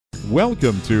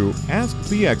Welcome to Ask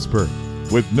the Expert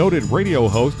with noted radio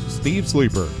host Steve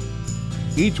Sleeper.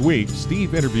 Each week,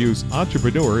 Steve interviews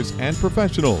entrepreneurs and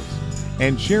professionals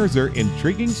and shares their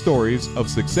intriguing stories of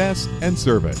success and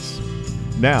service.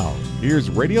 Now, here's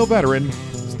radio veteran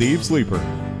Steve Sleeper.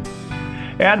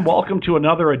 And welcome to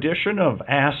another edition of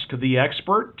Ask the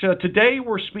Expert. Today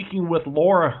we're speaking with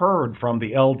Laura Hurd from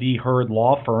the L.D. Hurd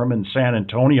Law Firm in San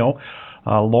Antonio.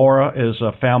 Laura is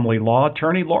a family law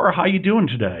attorney. Laura, how you doing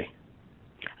today?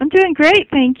 I'm doing great,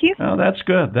 thank you. Oh, that's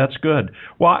good. That's good.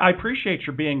 Well, I appreciate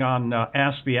your being on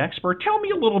Ask the Expert. Tell me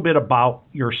a little bit about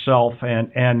yourself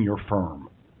and your firm.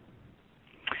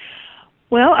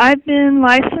 Well, I've been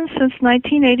licensed since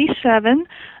 1987.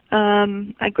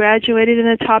 I graduated in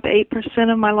the top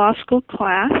 8% of my law school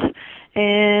class,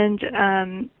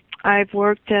 and I've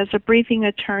worked as a briefing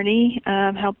attorney,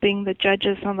 helping the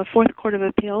judges on the Fourth Court of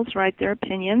Appeals write their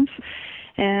opinions.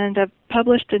 And I've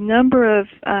published a number of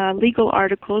legal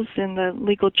articles in the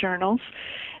legal journals.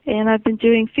 And I've been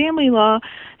doing family law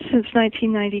since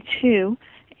 1992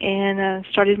 and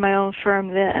started my own firm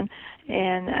then.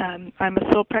 And I'm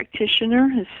a sole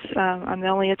practitioner. I'm the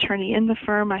only attorney in the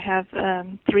firm. I have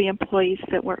 3 employees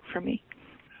that work for me.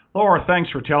 Laura, thanks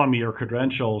for telling me your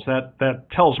credentials.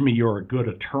 That tells me you're a good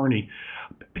attorney.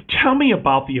 Tell me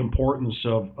about the importance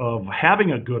of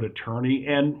having a good attorney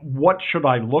and what should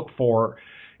I look for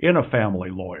in a family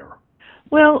lawyer?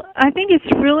 Well, I think it's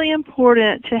really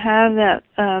important to have that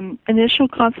initial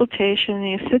consultation, and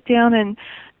you sit down and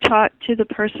talk to the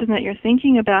person that you're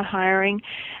thinking about hiring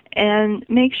and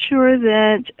make sure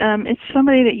that it's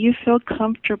somebody that you feel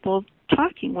comfortable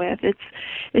talking with.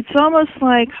 It's almost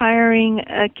like hiring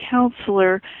a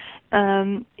counselor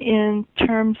in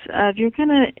terms of you're going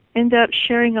to end up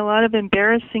sharing a lot of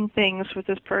embarrassing things with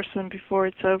this person before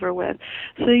it's over with.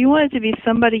 So you want it to be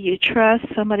somebody you trust,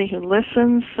 somebody who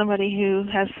listens, somebody who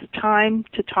has the time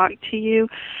to talk to you,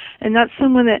 and not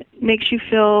someone that makes you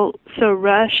feel so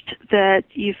rushed that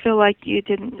you feel like you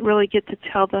didn't really get to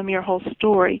tell them your whole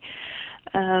story.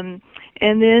 And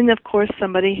then, of course,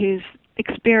 somebody who's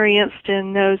experienced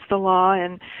and knows the law.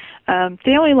 And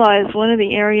family law is one of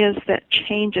the areas that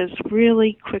changes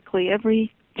really quickly.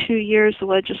 Every 2 years, the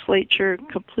legislature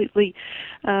completely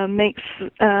makes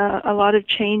a lot of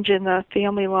change in the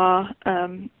family law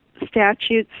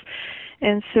statutes.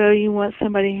 And so you want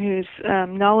somebody who's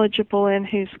knowledgeable and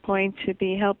who's going to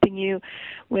be helping you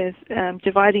with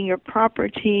dividing your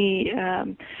property,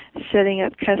 setting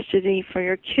up custody for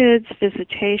your kids,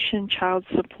 visitation, child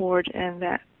support, and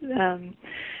that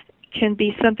can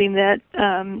be something that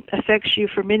affects you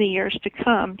for many years to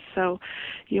come. So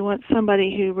you want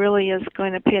somebody who really is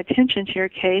going to pay attention to your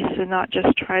case and not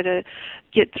just try to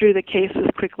get through the case as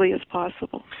quickly as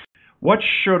possible. What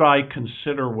should I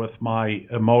consider with my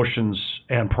emotions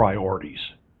and priorities?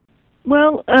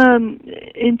 Well,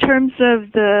 in terms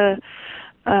of the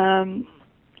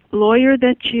lawyer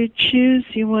that you choose,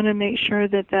 you want to make sure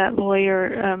that that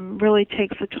lawyer really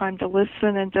takes the time to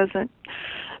listen and doesn't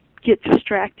get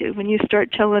distracted. When you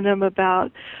start telling them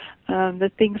about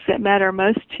the things that matter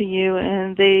most to you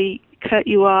and they cut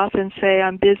you off and say,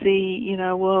 I'm busy,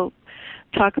 we'll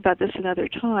talk about this another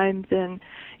time, then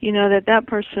you know that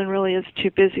person really is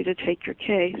too busy to take your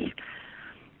case.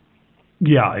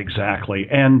 Yeah, exactly.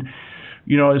 And,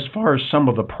 as far as some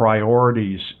of the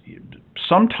priorities,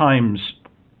 sometimes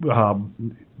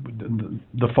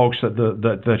the folks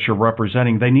that you're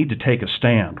representing, they need to take a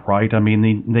stand, right? I mean,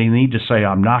 they need to say,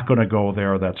 I'm not going to go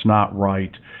there. That's not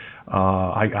right.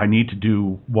 I need to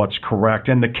do what's correct.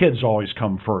 And the kids always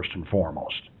come first and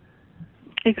foremost.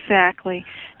 Exactly.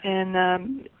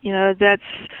 And,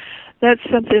 that's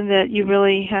something that you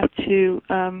really have to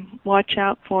watch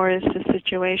out for, is the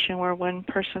situation where one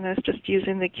person is just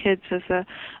using the kids as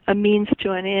a means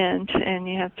to an end, and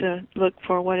you have to look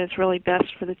for what is really best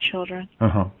for the children.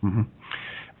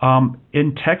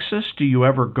 In Texas, do you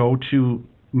ever go to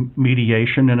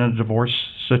mediation in a divorce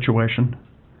situation?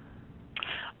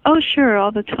 Oh, sure,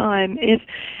 all the time.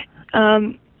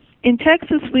 In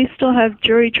Texas, we still have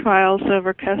jury trials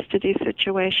over custody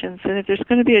situations, and if there's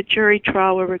going to be a jury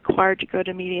trial, we're required to go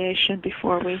to mediation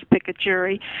before we pick a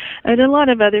jury. And in a lot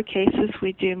of other cases,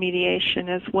 we do mediation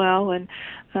as well, and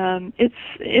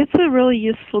it's a really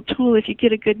useful tool if you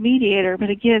get a good mediator. But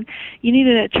again, you need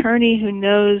an attorney who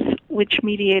knows which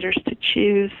mediators to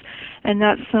choose, and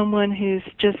not someone who's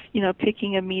just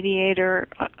picking a mediator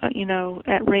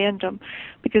at random,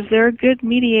 because there are good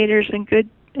mediators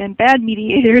and bad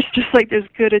mediators, just like there's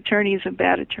good attorneys and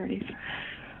bad attorneys.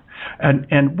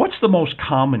 And what's the most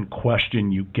common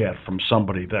question you get from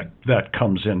somebody that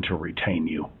comes in to retain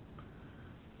you?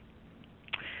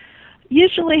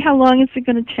 Usually, how long is it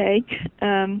going to take?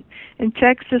 In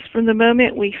Texas, from the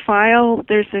moment we file,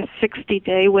 there's a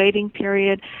 60-day waiting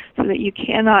period, so that you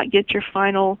cannot get your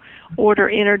final order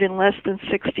entered in less than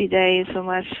 60 days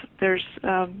unless there's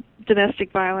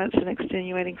domestic violence and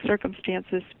extenuating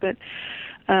circumstances. But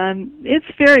it's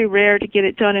very rare to get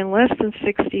it done in less than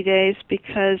 60 days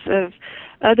because of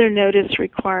other notice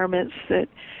requirements that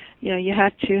you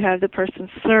have to have the person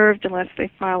served unless they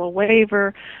file a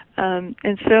waiver.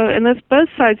 And so unless both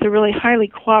sides are really highly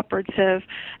cooperative,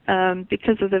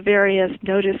 because of the various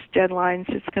notice deadlines,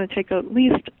 it's going to take at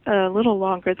least a little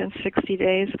longer than 60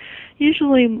 days.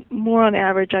 Usually more on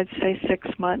average, I'd say 6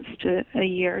 months to a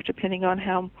year, depending on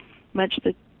how much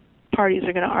the parties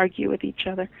are going to argue with each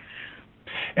other.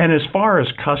 And as far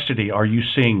as custody, are you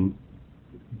seeing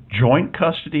joint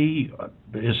custody?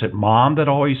 Is it mom that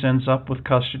always ends up with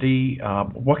custody?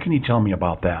 What can you tell me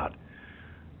about that?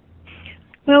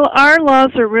 Well, our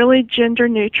laws are really gender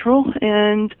neutral,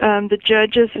 and the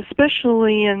judges,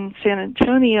 especially in San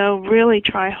Antonio, really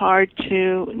try hard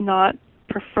to not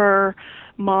prefer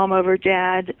mom over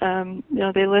dad.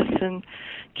 They listen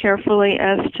carefully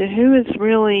as to who has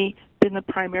really been the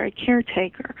primary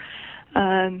caretaker.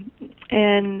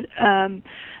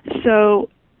 So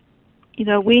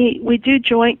we do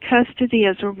joint custody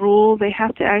as a rule. They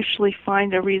have to actually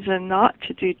find a reason not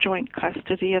to do joint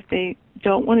custody. If they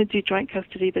don't want to do joint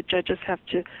custody, the judges have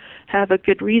to have a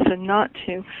good reason not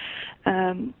to.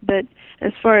 But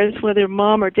as far as whether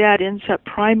mom or dad ends up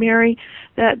primary,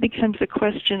 that becomes a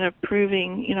question of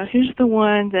proving, who's the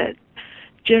one that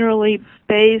generally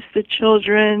bathes the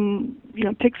children,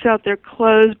 picks out their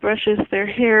clothes, brushes their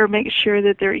hair, makes sure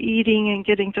that they're eating and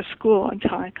getting to school on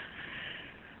time.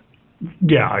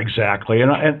 Yeah, exactly.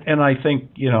 And I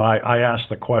think, I asked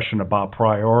the question about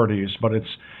priorities, but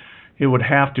it would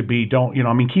have to be,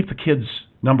 keep the kids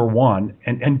number one,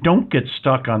 and don't get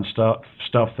stuck on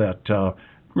stuff that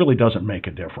really doesn't make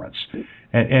a difference.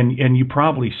 And you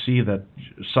probably see that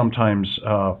sometimes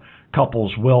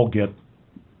couples will get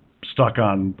stuck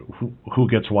on who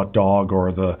gets what dog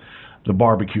or the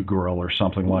barbecue grill or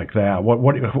something like that.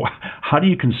 How do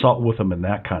you consult with them in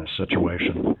that kind of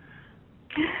situation?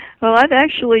 Well, I've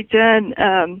actually done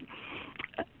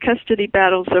custody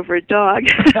battles over a dog.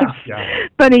 Yeah.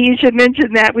 Funny you should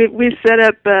mention that. We've set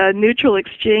up a neutral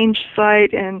exchange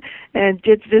site and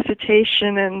did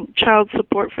visitation and child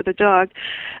support for the dog.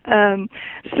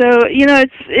 So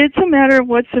it's a matter of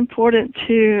what's important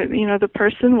to the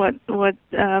person, what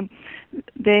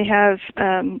they have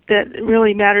that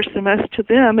really matters the most to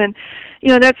them. And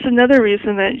that's another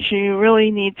reason that you really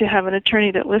need to have an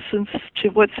attorney that listens to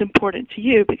what's important to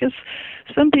you, because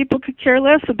some people could care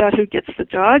less about who gets the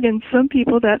dog, and some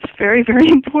people that's very, very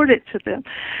important to them.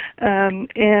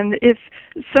 And if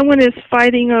someone is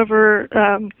fighting over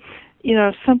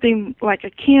something like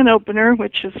a can opener,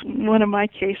 which is one of my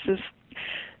cases,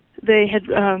 they had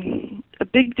a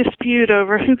big dispute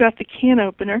over who got the can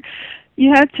opener.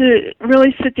 You have to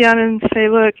really sit down and say,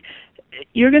 look,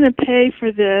 you're going to pay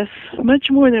for this much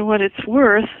more than what it's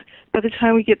worth. By the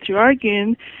time we get through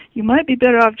arguing, you might be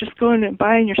better off just going and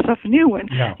buying yourself a new one.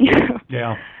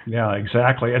 Yeah. Yeah,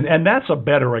 exactly. And that's a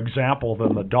better example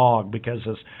than the dog, because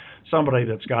as somebody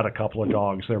that's got a couple of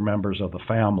dogs, they're members of the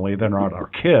family. They're not our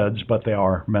kids, but they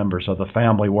are members of the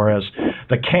family, whereas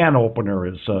the can opener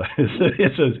is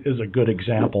a good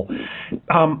example.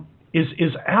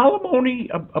 Is alimony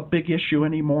a big issue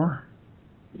anymore?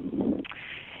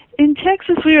 In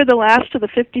Texas, we are the last of the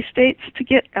 50 states to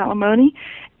get alimony,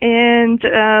 and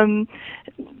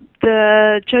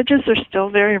the judges are still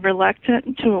very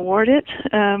reluctant to award it.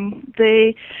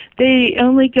 They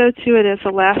only go to it as a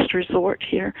last resort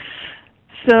here.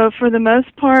 So for the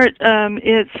most part,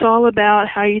 it's all about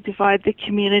how you divide the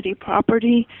community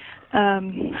property,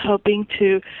 hoping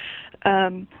to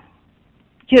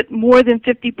get more than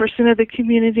 50% of the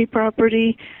community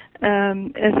property,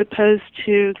 as opposed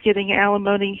to getting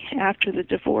alimony after the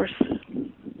divorce.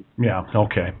 Yeah,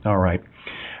 okay, all right.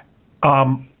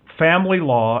 Family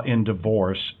law in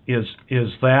divorce, is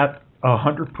that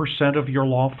 100% of your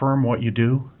law firm, what you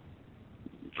do?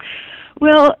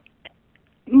 Well,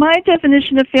 my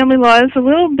definition of family law is a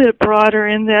little bit broader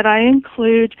in that I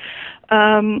include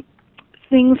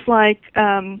things like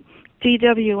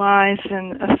DWIs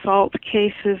and assault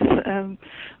cases,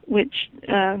 which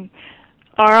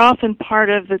are often part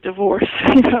of the divorce.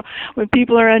 When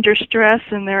people are under stress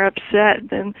and they're upset,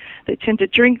 then they tend to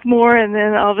drink more, and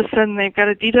then all of a sudden they've got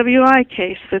a DWI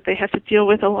case that they have to deal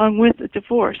with along with the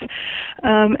divorce.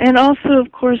 And also,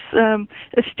 of course,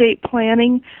 estate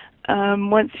planning.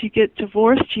 Once you get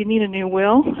divorced, you need a new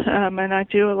will, and I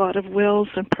do a lot of wills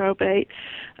and probate.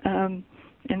 And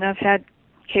I've had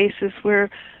cases where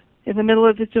in the middle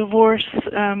of the divorce,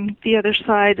 the other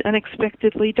side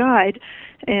unexpectedly died,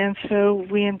 and so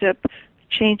we end up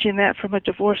changing that from a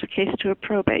divorce case to a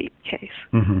probate case.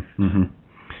 Mm-hmm, mm-hmm.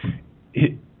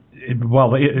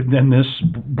 Then this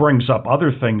brings up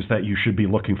other things that you should be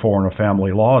looking for in a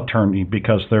family law attorney,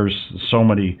 because there's so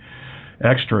many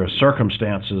extra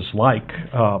circumstances like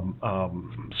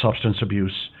substance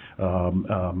abuse.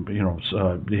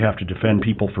 You have to defend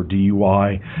people for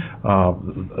DUI,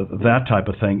 that type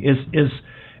of thing. Is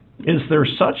there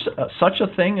such a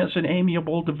thing as an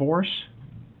amiable divorce?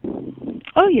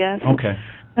 Oh, yes. Okay.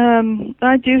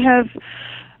 I do have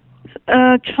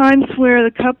times where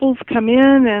the couples come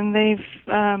in and they've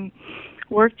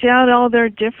worked out all their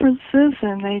differences,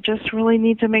 and they just really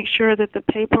need to make sure that the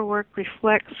paperwork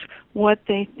reflects what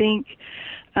they think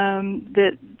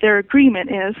that their agreement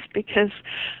is, because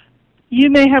you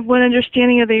may have one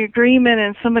understanding of the agreement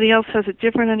and somebody else has a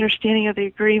different understanding of the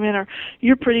agreement, or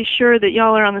you're pretty sure that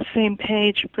y'all are on the same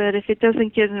page, but if it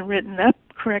doesn't get written up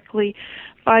correctly,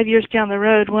 5 years down the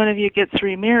road, one of you gets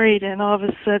remarried, and all of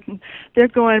a sudden they're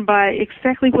going by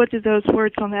exactly what did those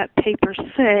words on that paper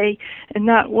say, and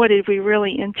not what did we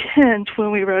really intend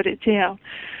when we wrote it down.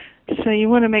 So you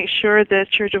want to make sure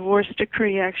that your divorce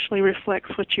decree actually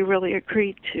reflects what you really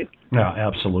agreed to. Yeah,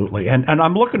 absolutely. And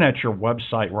I'm looking at your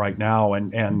website right now,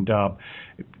 and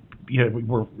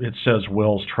it says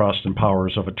wills, trust, and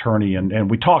powers of attorney, and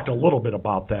we talked a little bit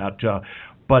about that.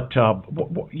 But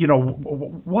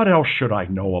what else should I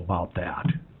know about that?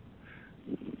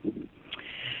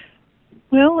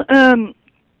 Well,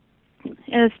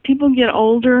 as people get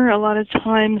older, a lot of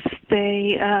times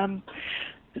they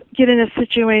get in a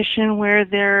situation where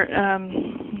they're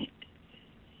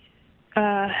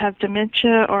have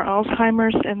dementia or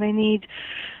Alzheimer's, and they need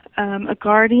a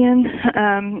guardian.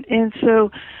 And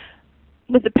so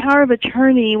with the power of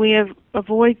attorney, we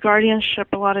avoid guardianship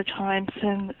a lot of times,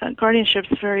 and guardianship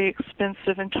is very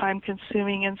expensive and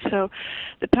time-consuming. And so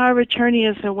the power of attorney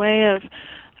is a way of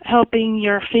helping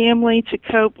your family to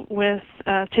cope with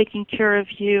taking care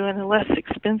of you in a less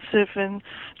expensive and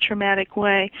traumatic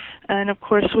way. And of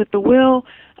course, with the will,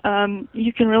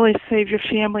 you can really save your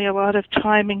family a lot of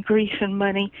time and grief and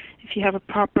money if you have a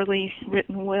properly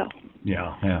written will.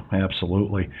 Yeah,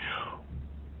 absolutely.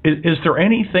 Is there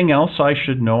anything else I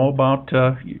should know about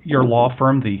your law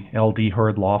firm, the L.D.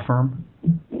 Hurd Law Firm?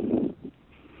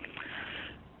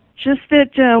 Just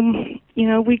that,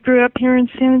 we grew up here in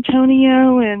San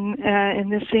Antonio and in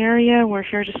this area. We're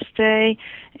here to stay,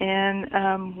 and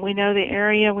we know the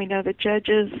area. We know the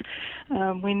judges.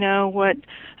 We know what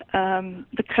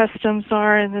the customs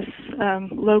are in this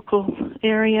local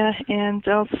area, and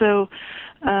also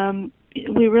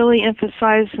we really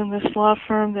emphasize in this law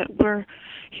firm that we're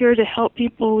here to help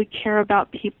people. We care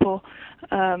about people.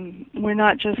 We're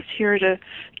not just here to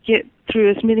get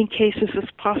through as many cases as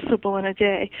possible in a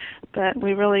day, but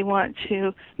we really want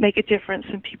to make a difference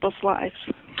in people's lives.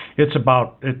 It's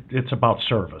about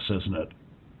service, isn't it?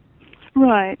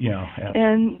 Right. Yeah.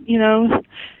 And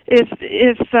if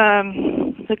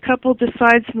the couple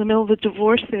decides in the middle of the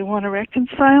divorce they want to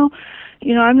reconcile,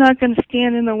 I'm not going to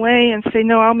stand in the way and say,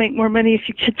 no, I'll make more money if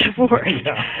you get divorced.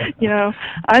 Yeah.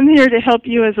 I'm here to help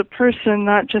you as a person,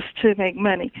 not just to make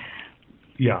money.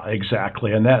 Yeah,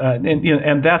 exactly, and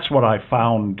that's what I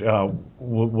found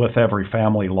with every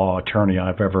family law attorney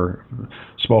I've ever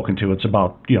spoken to. It's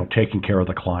about taking care of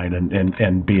the client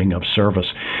and being of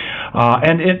service,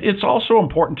 and it's also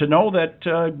important to know that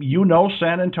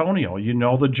San Antonio,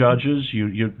 the judges,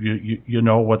 you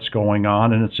know what's going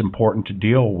on, and it's important to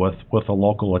deal with a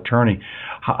local attorney.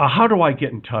 How do I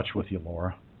get in touch with you,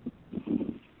 Laura?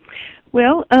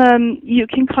 Well, you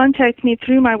can contact me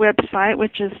through my website,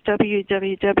 which is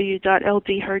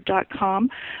www.ldhurd.com.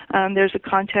 There's a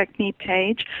contact me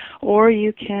page, or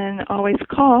you can always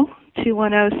call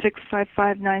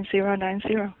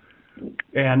 210-655-9090.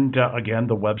 And again,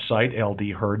 the website,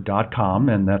 ldhurd.com,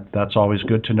 and that's always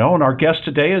good to know. And our guest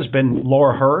today has been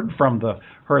Laura Hurd from the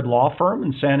Hurd Law Firm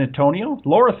in San Antonio.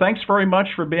 Laura, thanks very much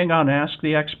for being on Ask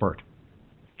the Expert.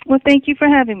 Well, thank you for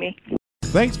having me.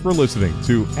 Thanks for listening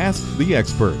to Ask the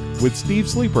Expert with Steve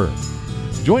Sleeper.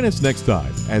 Join us next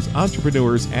time as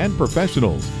entrepreneurs and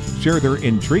professionals share their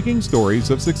intriguing stories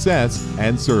of success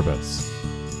and service.